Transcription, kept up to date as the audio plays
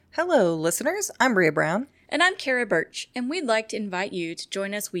Hello, listeners. I'm Brea Brown. And I'm Cara Burch, and we'd like to invite you to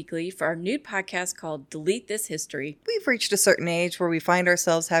join us weekly for our new podcast called Delete This History. We've reached a certain age where we find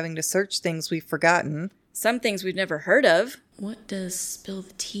ourselves having to search things we've forgotten. Some things we've never heard of. What does spill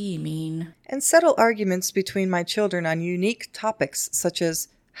the tea mean? And settle arguments between my children on unique topics such as,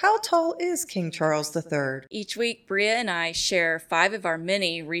 how tall is King Charles III? Each week, Brea and I share 5 of our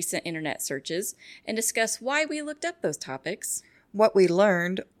many recent internet searches and discuss why we looked up those topics. What we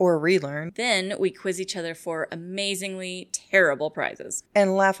learned or relearned. Then we quiz each other for amazingly terrible prizes.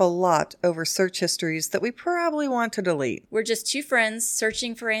 And laugh a lot over search histories that we probably want to delete. We're just 2 friends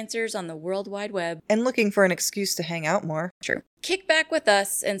searching for answers on the World Wide Web. And looking for an excuse to hang out more. True. Kick back with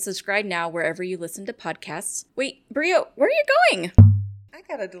us and subscribe now wherever you listen to podcasts. Wait, Brea, where are you going? I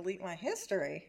gotta delete my history.